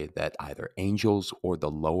necessary that either angels or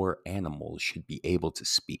the lower animals should be able to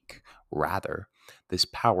speak. Rather, this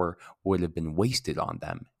power would have been wasted on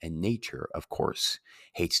them, and nature, of course,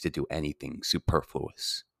 hates to do anything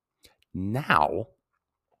superfluous. Now,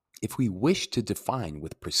 if we wish to define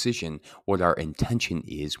with precision what our intention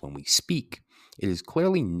is when we speak, it is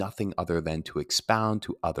clearly nothing other than to expound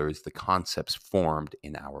to others the concepts formed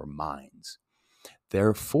in our minds.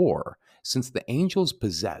 Therefore, since the angels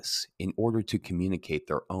possess, in order to communicate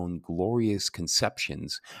their own glorious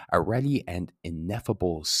conceptions, a ready and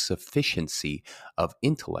ineffable sufficiency of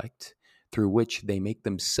intellect, through which they make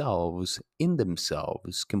themselves, in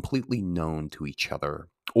themselves, completely known to each other,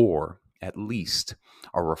 or, at least,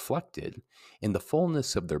 are reflected in the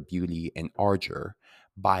fullness of their beauty and ardor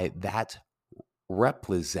by that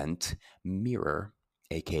replacent mirror,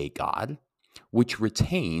 aka God, which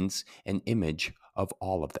retains an image of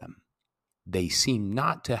all of them. They seem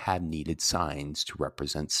not to have needed signs to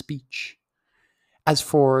represent speech. As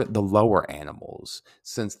for the lower animals,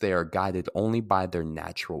 since they are guided only by their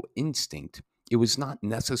natural instinct, it was not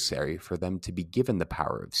necessary for them to be given the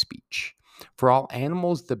power of speech. For all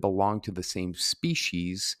animals that belong to the same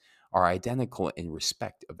species are identical in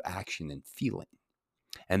respect of action and feeling,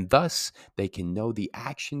 and thus they can know the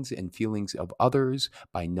actions and feelings of others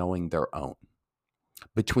by knowing their own.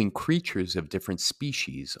 Between creatures of different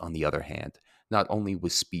species, on the other hand, not only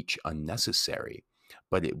was speech unnecessary,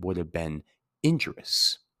 but it would have been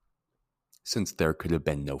injurious, since there could have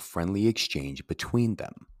been no friendly exchange between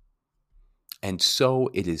them. And so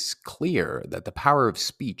it is clear that the power of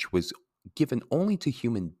speech was given only to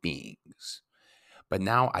human beings. But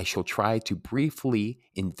now I shall try to briefly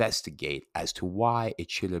investigate as to why it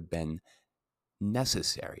should have been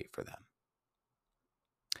necessary for them.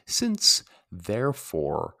 Since,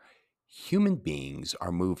 therefore, human beings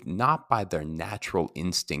are moved not by their natural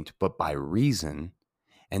instinct but by reason,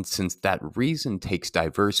 and since that reason takes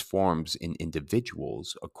diverse forms in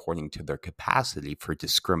individuals according to their capacity for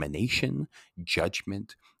discrimination,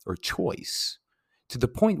 judgment, or choice, to the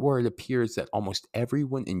point where it appears that almost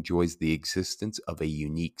everyone enjoys the existence of a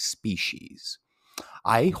unique species,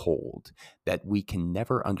 I hold that we can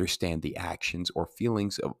never understand the actions or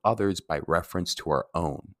feelings of others by reference to our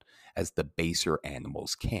own, as the baser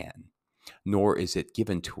animals can, nor is it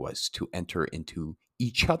given to us to enter into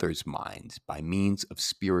each other's minds by means of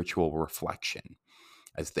spiritual reflection,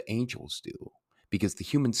 as the angels do, because the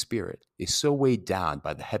human spirit is so weighed down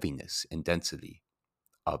by the heaviness and density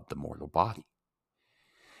of the mortal body.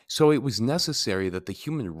 So it was necessary that the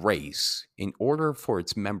human race, in order for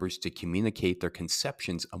its members to communicate their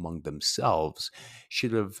conceptions among themselves,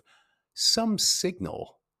 should have some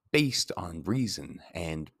signal based on reason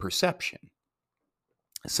and perception.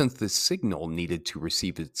 Since this signal needed to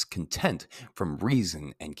receive its content from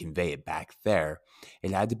reason and convey it back there,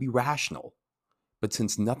 it had to be rational. But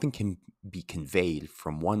since nothing can be conveyed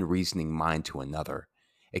from one reasoning mind to another,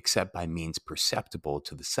 except by means perceptible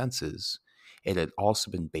to the senses, it had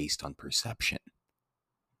also been based on perception.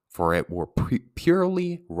 For it were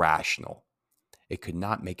purely rational, it could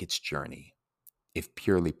not make its journey. If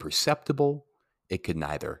purely perceptible, it could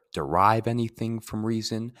neither derive anything from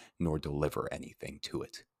reason nor deliver anything to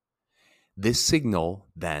it. This signal,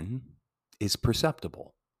 then, is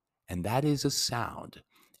perceptible, and that is a sound,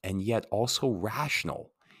 and yet also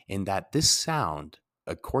rational, in that this sound,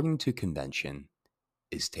 according to convention,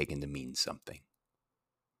 is taken to mean something.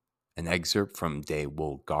 An excerpt from De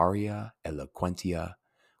Vulgaria Eloquentia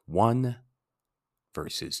 1,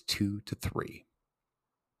 verses 2 to 3.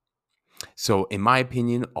 So, in my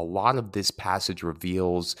opinion, a lot of this passage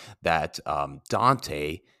reveals that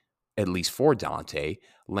Dante, at least for Dante,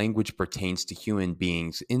 language pertains to human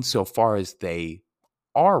beings insofar as they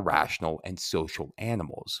are rational and social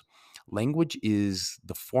animals. Language is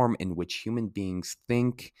the form in which human beings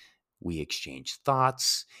think, we exchange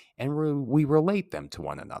thoughts, and we relate them to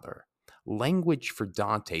one another. Language for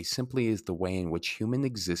Dante simply is the way in which human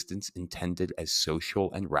existence intended as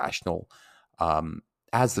social and rational,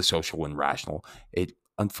 as the social and rational, it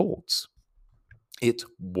unfolds. It's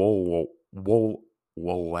volare.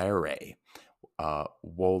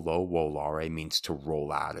 Volare means to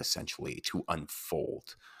roll out, essentially, to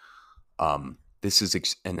unfold. This is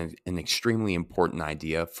an extremely important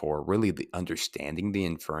idea for really the understanding the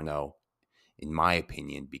Inferno, in my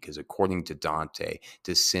opinion, because according to Dante,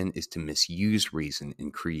 to sin is to misuse reason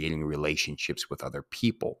in creating relationships with other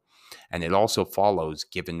people. And it also follows,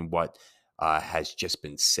 given what has just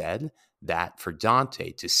been said, that for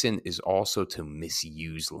Dante, to sin is also to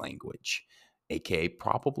misuse language, aka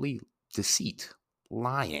probably deceit,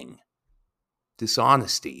 lying,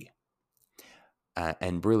 dishonesty.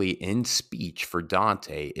 And really, in speech for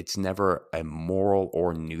Dante, it's never a moral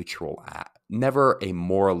or neutral act, never a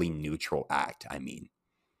morally neutral act, I mean.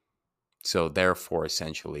 So therefore,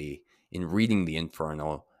 essentially, in reading the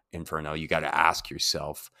Inferno, you got to ask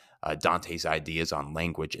yourself Dante's ideas on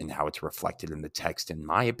language and how it's reflected in the text, in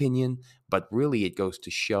my opinion. But really, it goes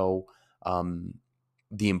to show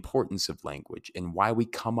the importance of language and why we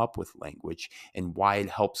come up with language and why it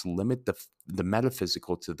helps limit the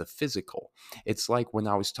metaphysical to the physical. It's like when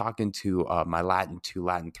I was talking to my Latin 2,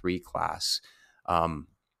 Latin 3 class, of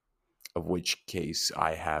which case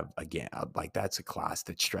I have, again, like that's a class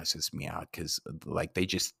that stresses me out because like they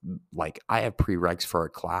just, like I have prereqs for a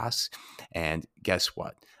class, and guess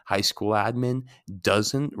what? High school admin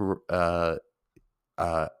doesn't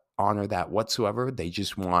honor that whatsoever. They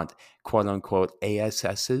just want quote unquote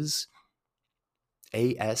ASS's,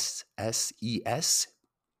 ASSES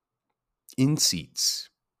in seats.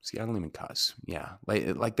 See, I don't even cuss. Yeah,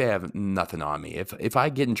 like they have nothing on me. If I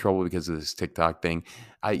get in trouble because of this TikTok thing,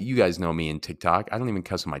 you guys know me in TikTok. I don't even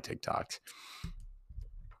cuss on my TikToks.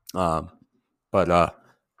 But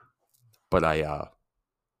I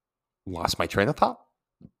lost my train of thought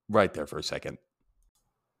right there for a second.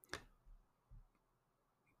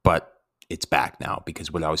 But it's back now,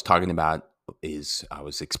 because what I was talking about is I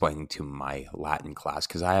was explaining to my Latin class,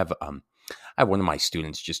 because I have one of my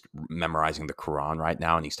students just memorizing the Quran right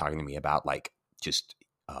now, and he's talking to me about like just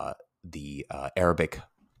uh, the Arabic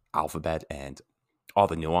alphabet and all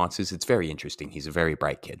the nuances. It's very interesting. He's a very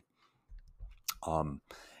bright kid. Um,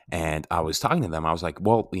 and I was talking to them. I was like,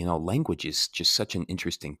 well, language is just such an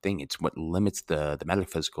interesting thing. It's what limits the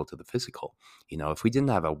metaphysical to the physical. If we didn't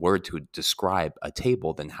have a word to describe a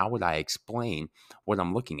table, then how would I explain what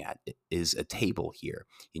I'm looking at? Is a table here?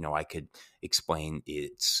 I could explain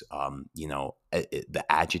its, the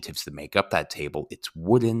adjectives that make up that table. It's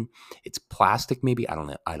wooden. It's plastic. Maybe I don't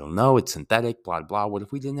know. I don't know. It's synthetic. Blah blah. What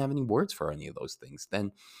if we didn't have any words for any of those things?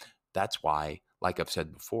 Then that's why, like I've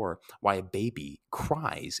said before, why a baby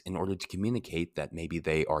cries in order to communicate that maybe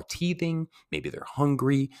they are teething, maybe they're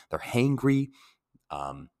hungry, they're hangry,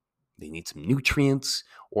 um, they need some nutrients,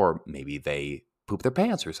 or maybe they poop their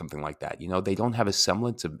pants or something like that. They don't have a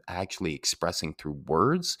semblance of actually expressing through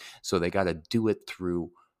words, so they got to do it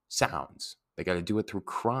through sounds. They got to do it through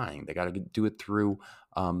crying. They got to do it through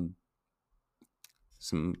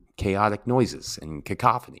some chaotic noises and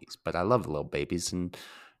cacophonies. But I love little babies, and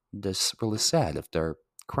this really sad if they're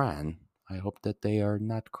crying. I hope that they are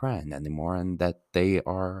not crying anymore and that they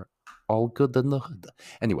are all good in the hood.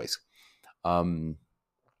 Anyways,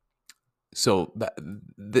 so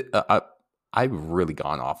I've really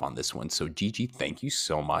gone off on this one. So Gigi, thank you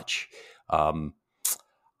so much. I'm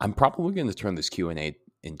probably going to turn this Q&A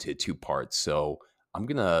into 2 parts. So I'm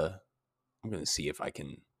gonna see if I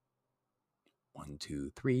can 1,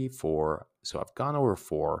 2, 3, 4. So I've gone over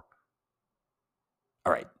 4.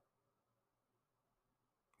 All right.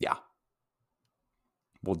 Yeah.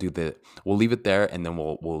 We'll leave it there, and then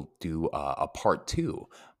we'll do a part 2.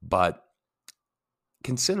 But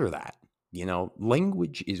consider that,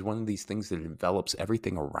 language is one of these things that develops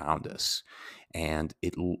everything around us. And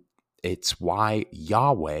it's why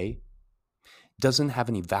Yahweh doesn't have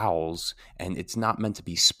any vowels, and it's not meant to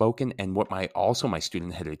be spoken. And what my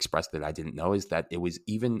student had expressed that I didn't know is that it was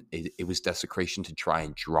desecration to try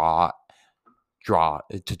and draw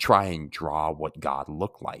what God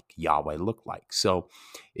looked like, Yahweh looked like. So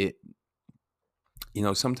it,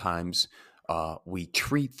 sometimes we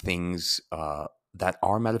treat things that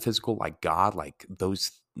are metaphysical, like God, like those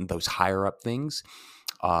higher up things,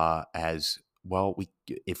 as well.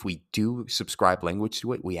 If we do subscribe language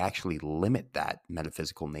to it, we actually limit that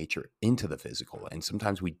metaphysical nature into the physical. And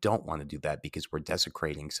sometimes we don't want to do that because we're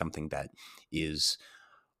desecrating something that is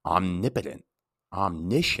omnipotent,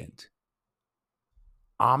 omniscient,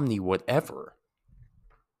 omni whatever.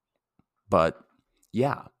 But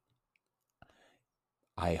yeah,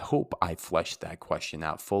 I hope I fleshed that question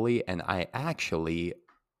out fully. And I actually,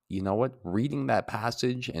 you know what, reading that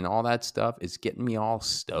passage and all that stuff is getting me all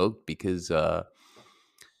stoked, because the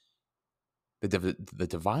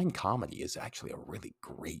Divine Comedy is actually a really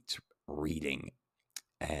great reading.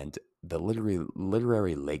 And the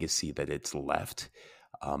literary legacy that it's left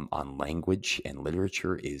on language and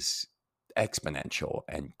literature is exponential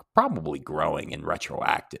and probably growing and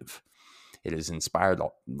retroactive. It has inspired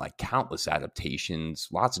like countless adaptations,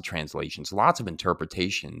 lots of translations, lots of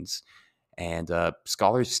interpretations, and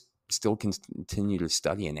scholars still continue to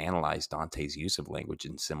study and analyze Dante's use of language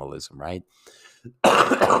and symbolism, right?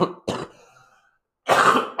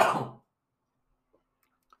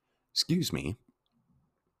 Excuse me.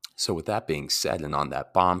 So with that being said, and on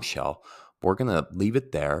that bombshell, we're going to leave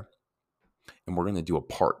it there, and we're going to do a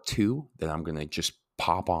part 2 that I'm going to just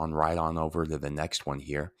pop on right on over to the next one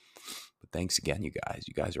here. But thanks again, you guys.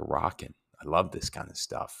 You guys are rocking. I love this kind of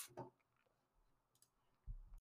stuff.